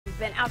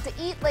been out to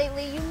eat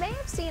lately, you may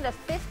have seen a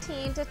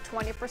 15 to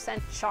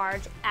 20%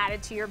 charge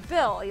added to your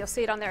bill. You'll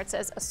see it on there. It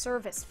says a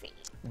service fee.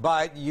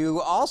 But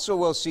you also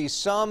will see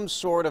some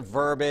sort of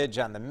verbiage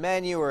on the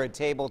menu or a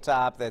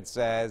tabletop that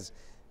says,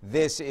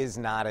 this is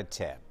not a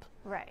tip.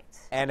 Right.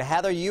 And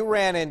Heather, you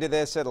ran into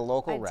this at a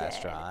local I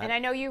restaurant. did. And I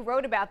know you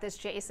wrote about this,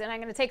 Jason. I'm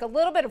going to take a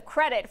little bit of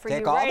credit for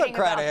Take you all writing the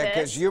credit about this.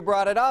 because you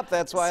brought it up.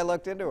 That's why I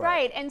looked into it.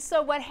 Right. And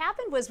so what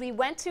happened was we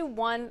went to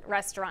one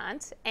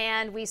restaurant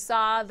and we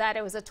saw that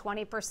it was a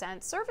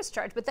 20% service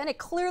charge. But then it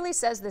clearly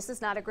says this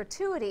is not a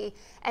gratuity.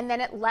 And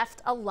then it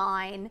left a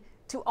line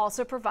to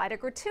also provide a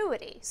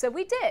gratuity. So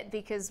we did,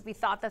 because we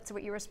thought that's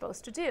what you were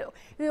supposed to do.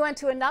 We went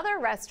to another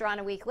restaurant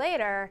a week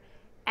later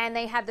and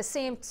they had the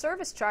same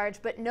service charge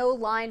but no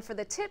line for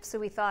the tip. So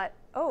we thought,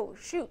 oh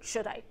shoot,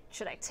 should I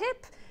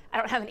tip? I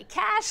don't have any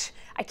cash.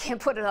 I can't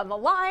put it on the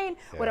line.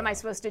 Yeah. What am I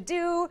supposed to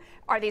do?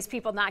 Are these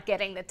people not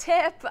getting the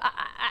tip?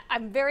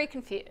 I'm very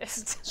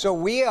confused. So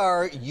we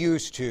are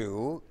used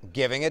to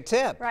giving a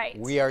tip. Right.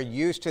 We are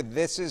used to,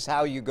 this is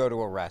how you go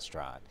to a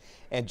restaurant.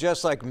 And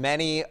just like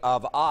many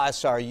of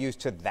us are used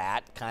to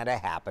that kind of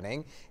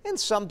happening, and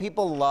some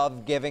people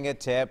love giving a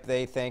tip.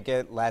 They think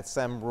it lets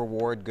them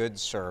reward good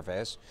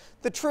service.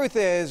 The truth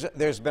is,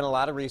 there's been a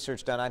lot of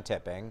research done on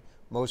tipping.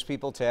 Most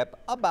people tip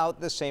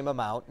about the same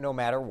amount no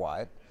matter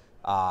what.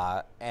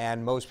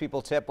 And most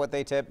people tip what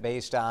they tip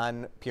based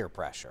on peer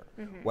pressure,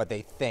 what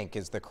they think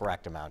is the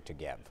correct amount to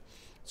give.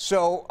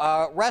 So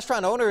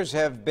restaurant owners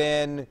have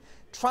been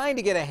trying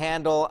to get a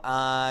handle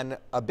on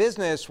a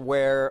business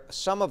where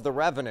some of the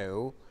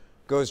revenue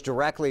goes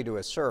directly to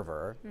a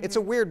server. It's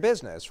a weird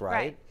business,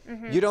 right?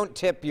 You don't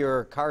tip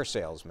your car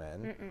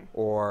salesman,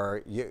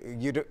 or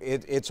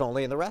it's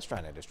only in the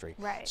restaurant industry.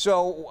 Right.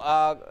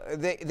 So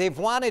they've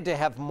wanted to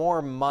have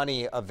more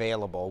money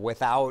available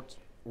without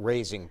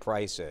raising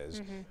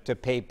prices to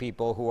pay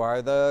people who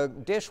are the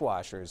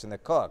dishwashers and the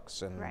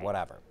cooks and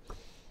whatever.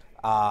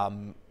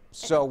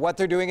 So what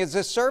they're doing is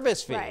a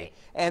service fee. Right.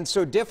 And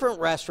so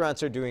different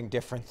restaurants are doing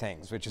different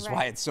things, which is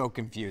why it's so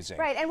confusing.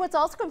 Right, and what's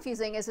also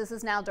confusing is this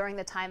is now during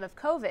the time of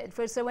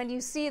COVID. So when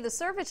you see the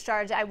service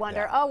charge, I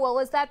wonder, oh, well,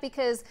 is that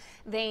because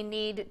they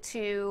need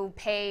to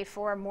pay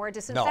for more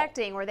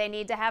disinfecting, or they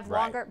need to have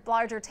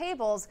larger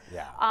tables?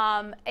 Yeah.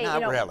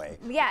 Not really.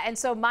 Yeah, and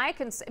so my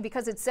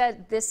because it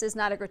said this is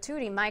not a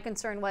gratuity, my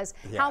concern was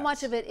how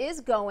much of it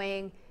is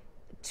going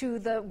to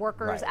the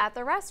workers at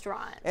the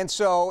restaurant. And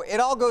so it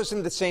all goes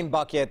in the same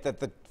bucket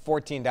that the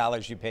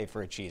 $14 you pay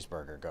for a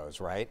cheeseburger goes,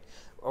 right?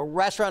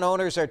 Restaurant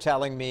owners are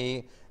telling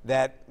me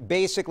that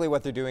basically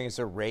what they're doing is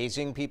they're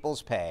raising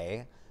people's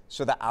pay,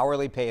 so the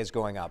hourly pay is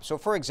going up. So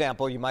for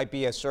example, you might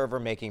be a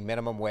server making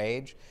minimum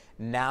wage,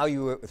 now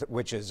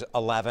which is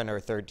 $11 or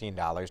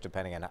 $13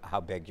 depending on how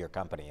big your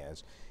company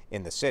is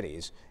in the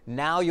cities.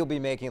 Now you'll be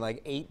making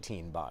like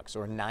 $18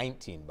 or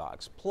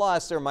 $19.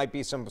 Plus there might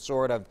be some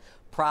sort of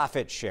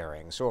profit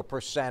sharing, so a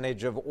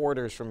percentage of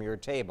orders from your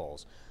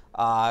tables.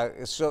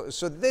 So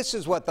this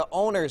is what the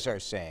owners are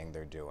saying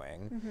they're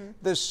doing.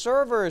 The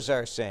servers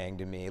are saying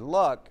to me,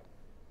 look,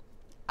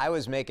 I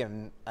was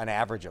making an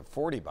average of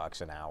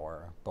 $40 an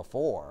hour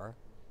before.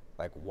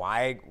 Like,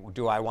 why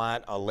do I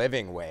want a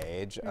living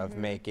wage of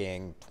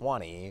making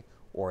 20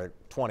 or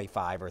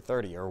 25 or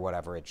 30 or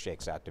whatever it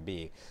shakes out to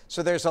be?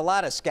 So there's a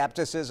lot of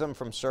skepticism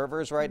from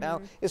servers right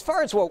now. As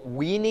far as what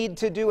we need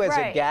to do as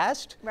a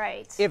guest,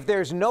 if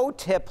there's no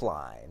tip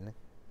line,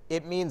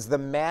 it means the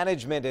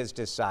management has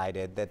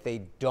decided that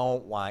they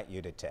don't want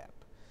you to tip,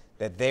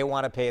 that they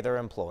want to pay their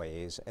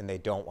employees and they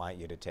don't want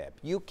you to tip.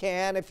 You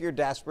can, if you're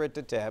desperate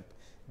to tip,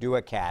 do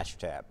a cash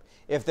tip.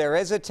 If there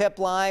is a tip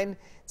line,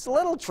 it's a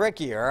little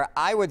trickier.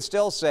 I would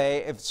still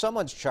say if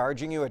someone's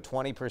charging you a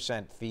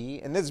 20%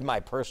 fee, and this is my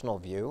personal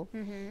view,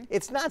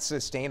 it's not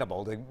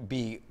sustainable to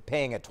be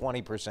paying a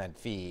 20%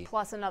 fee.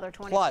 Plus another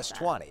 20%. Plus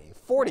 20.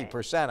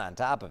 40% on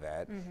top of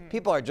it.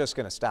 People are just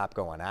going to stop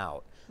going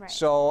out.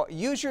 So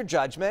use your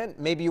judgment.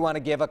 Maybe you want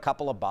to give a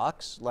couple of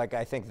bucks. Like,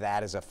 I think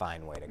that is a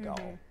fine way to go.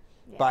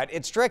 But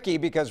it's tricky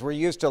because we're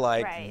used to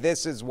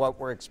this is what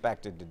we're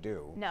expected to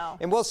do.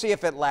 And we'll see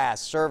if it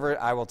lasts.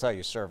 I will tell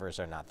you, servers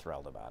are not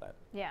thrilled about it.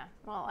 Yeah,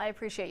 well, I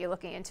appreciate you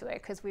looking into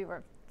it because we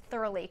were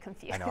thoroughly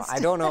confused. I know.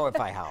 I don't know if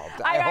I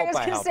helped. I hope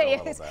I helped a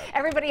little bit.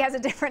 Everybody has a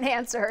different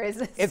answer.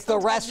 It's the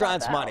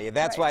restaurant's money.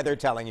 That's why they're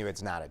telling you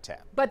it's not a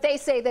tip. But they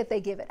say that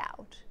they give it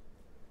out.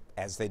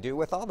 As they do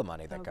with all the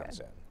money that comes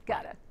in.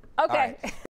 Got it. Okay.